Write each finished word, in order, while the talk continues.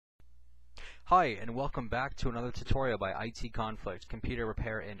Hi, and welcome back to another tutorial by IT Conflict, computer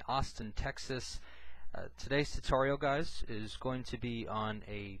repair in Austin, Texas. Today's tutorial, guys, is going to be on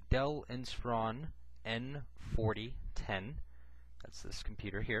a Dell Inspiron N4010. That's this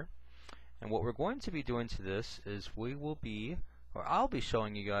computer here. And what we're going to be doing to this is I'll be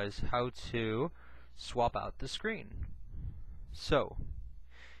showing you guys how to swap out the screen. So,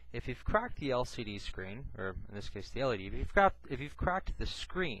 if you've cracked the LCD screen, or in this case the LED, if you've cracked the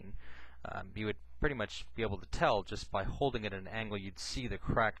screen, you would pretty much be able to tell just by holding it at an angle. You'd see the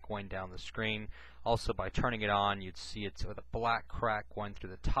crack going down the screen. Also, by turning it on, you'd see it with a black crack going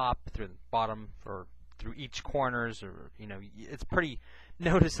through the top, through the bottom, or through each corners. Or it's pretty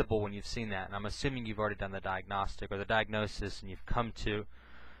noticeable when you've seen that. And I'm assuming you've already done the diagnostic or the diagnosis, and you've come through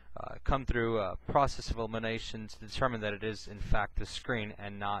a process of elimination to determine that it is in fact the screen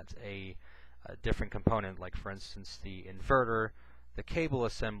and not a different component, like for instance the inverter, the cable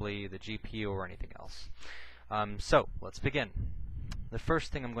assembly, the GPU, or anything else. So let's begin. The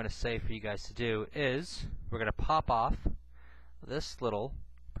first thing I'm going to say for you guys to do is we're going to pop off this little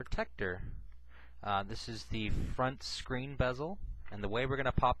protector. This is the front screen bezel, and the way we're going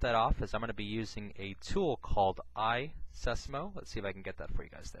to pop that off is I'm going to be using a tool called iSesamo. Let's see if I can get that for you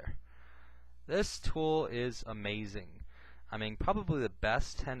guys there. This tool is amazing. I mean, probably the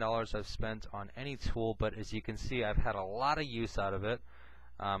best $10 I've spent on any tool, but as you can see, I've had a lot of use out of it.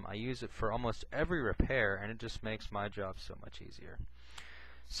 I use it for almost every repair, and it just makes my job so much easier.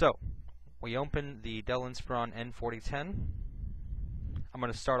 So, we open the Dell Inspiron N4010. I'm going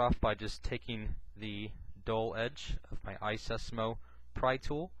to start off by just taking the dull edge of my iSesamo pry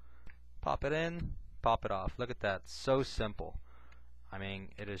tool, pop it in, pop it off. Look at that, so simple. I mean,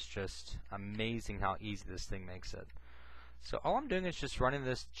 it is just amazing how easy this thing makes it. So all I'm doing is just running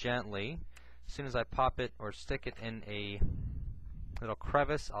this gently. As soon as I pop it or stick it in a little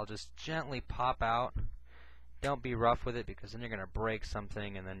crevice, I'll just gently pop out. Don't be rough with it, because then you're going to break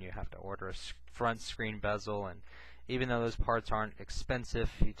something, and then you have to order a front screen bezel, and even though those parts aren't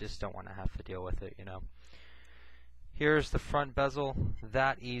expensive, you just don't want to have to deal with it, Here's the front bezel,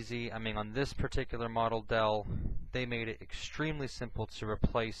 that easy. I mean, on this particular model Dell, they made it extremely simple to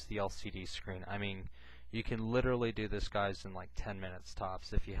replace the LCD screen. I mean, you can literally do this, guys, in like 10 minutes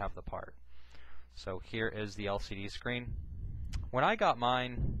tops if you have the part. So here is the LCD screen. When I got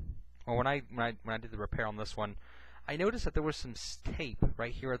mine, or when I did the repair on this one, I noticed that there was some tape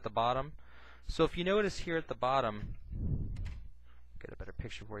right here at the bottom. So if you notice here at the bottom, get a better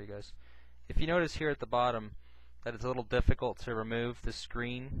picture for you guys. If you notice here at the bottom that it's a little difficult to remove the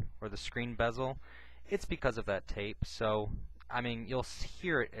screen or the screen bezel, it's because of that tape. So I mean, you'll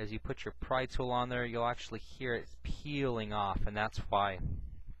hear it as you put your pry tool on there. You'll actually hear it peeling off, and that's why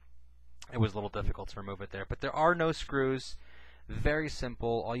it was a little difficult to remove it there. But there are no screws. Very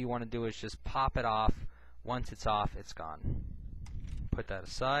simple. All you want to do is just pop it off. Once it's off, it's gone. Put that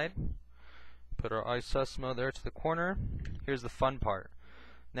aside. Put our iSesamo there to the corner. Here's the fun part.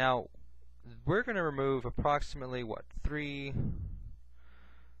 Now, we're going to remove approximately,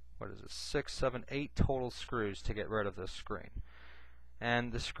 6, 7, 8 total screws to get rid of this screen.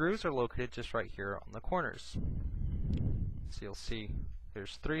 And the screws are located just right here on the corners. So you'll see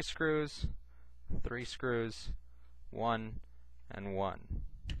there's 3 screws, 1, and 1.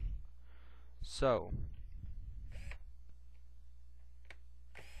 So,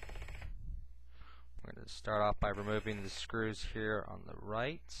 we're going to start off by removing the screws here on the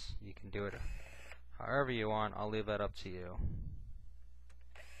right. You can do it however you want. I'll leave that up to you.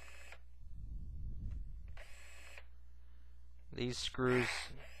 These screws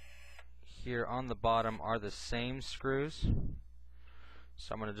here on the bottom are the same screws,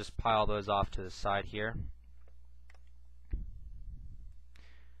 so I'm going to just pile those off to the side here.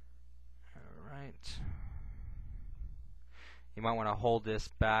 Alright. You might want to hold this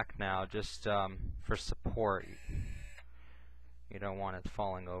back now just for support. You don't want it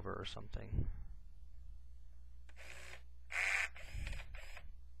falling over or something.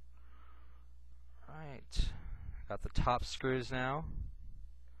 Alright. Got the top screws now.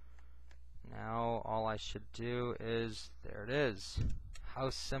 Now all I should do is, there it is.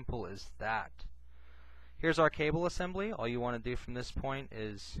 How simple is that? Here's our cable assembly. All you want to do from this point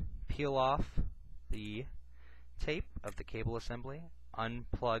is peel off the tape of the cable assembly,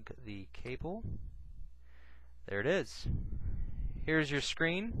 unplug the cable. There it is. Here's your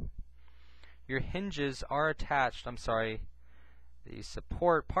screen. Your hinges are attached. I'm sorry, the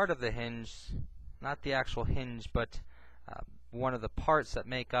support part of the hinge, not the actual hinge, but one of the parts that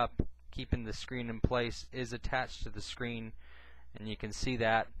make up keeping the screen in place is attached to the screen, and you can see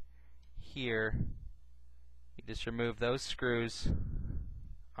that here. You just remove those screws,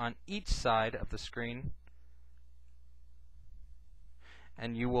 on each side of the screen,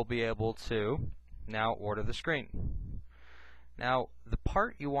 and you will be able to now order the screen. Now, the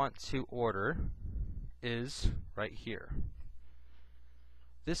part you want to order is right here.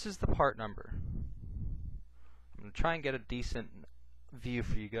 This is the part number. I'm going to try and get a decent view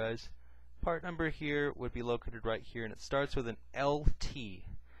for you guys. Part number here would be located right here, and it starts with an LT.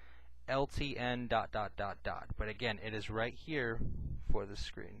 LTN ... But again, it is right here for the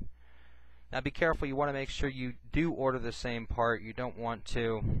screen. Now be careful, you want to make sure you do order the same part. You don't want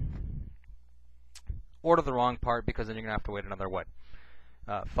to order the wrong part, because then you're going to have to wait another,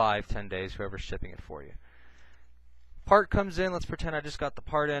 5-10 days, whoever's shipping it for you. Part comes in. Let's pretend I just got the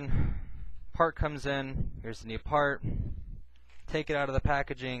part in. Part comes in. Here's the new part. Take it out of the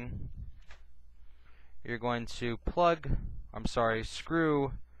packaging. You're going to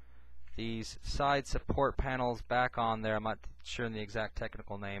screw these side support panels back on there. I'm not sure in the exact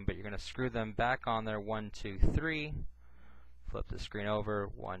technical name, but you're going to screw them back on there. 1, 2, 3. Flip the screen over.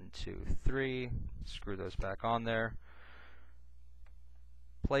 1, 2, 3. Screw those back on there.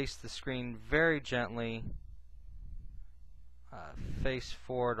 Place the screen very gently, face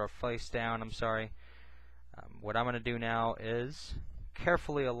forward or face down. I'm sorry. What I'm going to do now is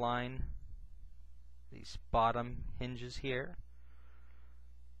carefully align these bottom hinges here.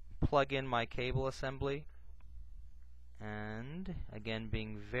 Plug in my cable assembly, and again,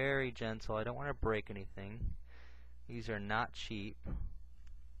 being very gentle. I don't want to break anything. These are not cheap,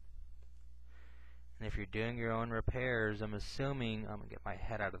 and if you're doing your own repairs, I'm assuming, I'm going to get my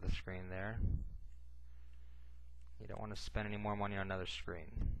head out of the screen there. You don't want to spend any more money on another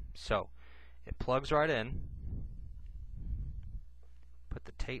screen. So it plugs right in. Put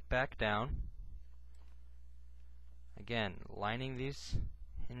the tape back down. Again, lining these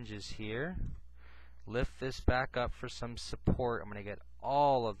hinges here. Lift this back up for some support. I'm going to get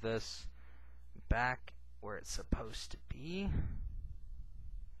all of this back where it's supposed to be.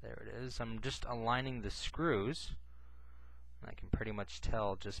 There it is. I'm just aligning the screws. I can pretty much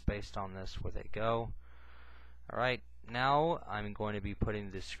tell just based on this where they go. Alright, now I'm going to be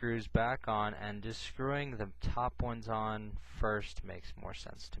putting the screws back on, and just screwing the top ones on first makes more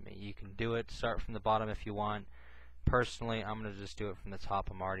sense to me. You can do it, start from the bottom if you want. Personally, I'm going to just do it from the top.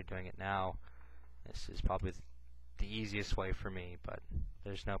 I'm already doing it now. This is probably the easiest way for me, but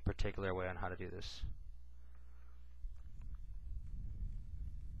there's no particular way on how to do this.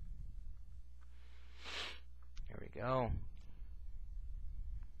 Here we go.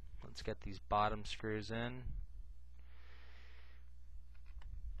 Let's get these bottom screws in.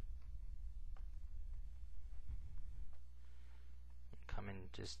 Come in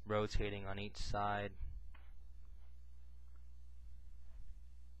just rotating on each side.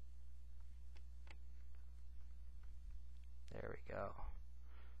 There we go.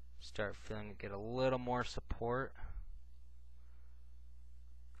 Start feeling it get a little more support.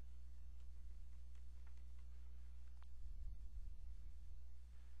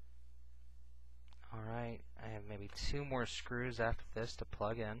 Alright, I have maybe 2 more screws after this to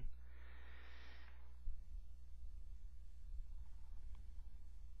plug in.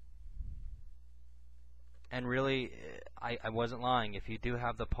 And really, I wasn't lying. If you do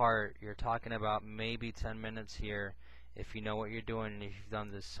have the part, you're talking about maybe 10 minutes here if you know what you're doing and if you've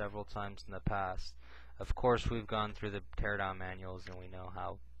done this several times in the past. Of course, we've gone through the teardown manuals and we know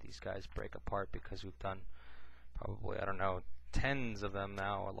how these guys break apart because we've done probably, I don't know, tens of them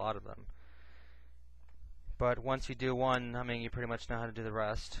now, a lot of them. But once you do one, I mean, you pretty much know how to do the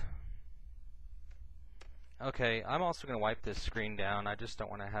rest. Okay, I'm also going to wipe this screen down. I just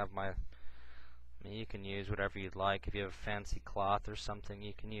don't want to have my... I mean, you can use whatever you'd like. If you have a fancy cloth or something,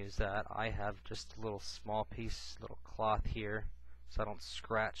 you can use that. I have just a little small piece, little cloth here, so I don't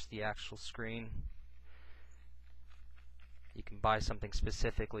scratch the actual screen. You can buy something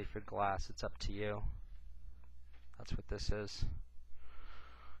specifically for glass. It's up to you. That's what this is.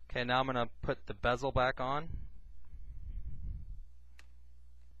 Okay, now I'm going to put the bezel back on.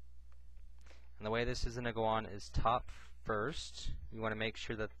 And the way this is going to go on is top first. You want to make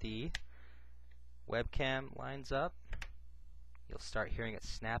sure that the webcam lines up. You'll start hearing it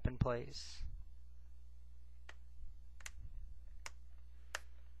snap in place.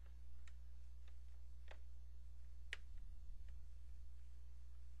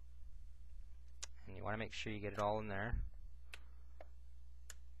 And you want to make sure you get it all in there.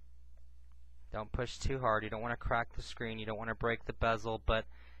 Don't push too hard. You don't want to crack the screen. You don't want to break the bezel, but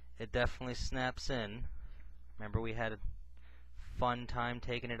it definitely snaps in. Remember, we had a fun time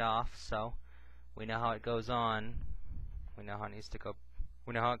taking it off, so we know how it goes on. We know how it needs to go.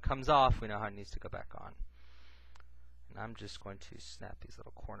 We know how it comes off. We know how it needs to go back on. And I'm just going to snap these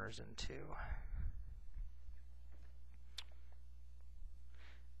little corners in too.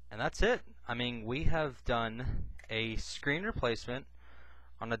 And that's it. I mean, we have done a screen replacement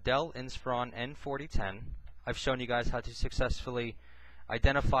on a Dell Inspiron N4010. I've shown you guys how to successfully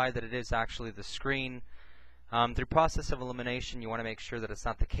identify that it is actually the screen. Through process of elimination, you want to make sure that it's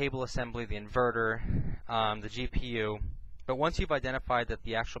not the cable assembly, the inverter, the GPU. But once you've identified that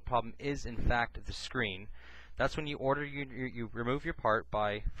the actual problem is in fact the screen, that's when you remove your part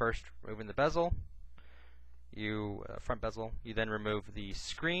by first removing the bezel, front bezel. You then remove the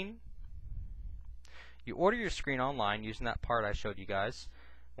screen. You order your screen online using that part I showed you guys.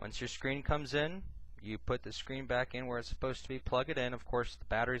 Once your screen comes in, you put the screen back in where it's supposed to be, plug it in. Of course, the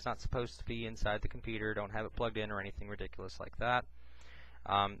battery's not supposed to be inside the computer. Don't have it plugged in or anything ridiculous like that.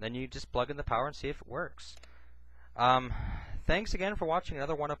 Then you just plug in the power and see if it works. Thanks again for watching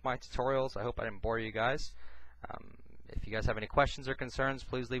another one of my tutorials. I hope I didn't bore you guys. If you guys have any questions or concerns,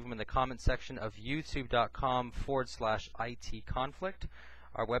 please leave them in the comment section of youtube.com/itconflict.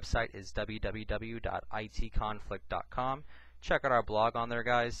 Our website is www.itconflict.com. Check out our blog on there,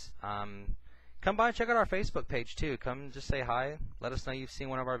 guys. Come by and check out our Facebook page too. Come just say hi. Let us know you've seen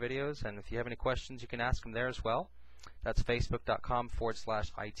one of our videos, and if you have any questions, you can ask them there as well. That's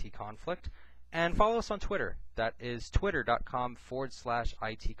facebook.com/itconflict. And follow us on Twitter. That is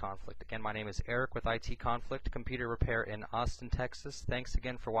twitter.com/itconflict. Again, my name is Eric with IT Conflict, computer repair in Austin, Texas. Thanks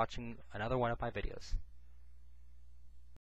again for watching another one of my videos.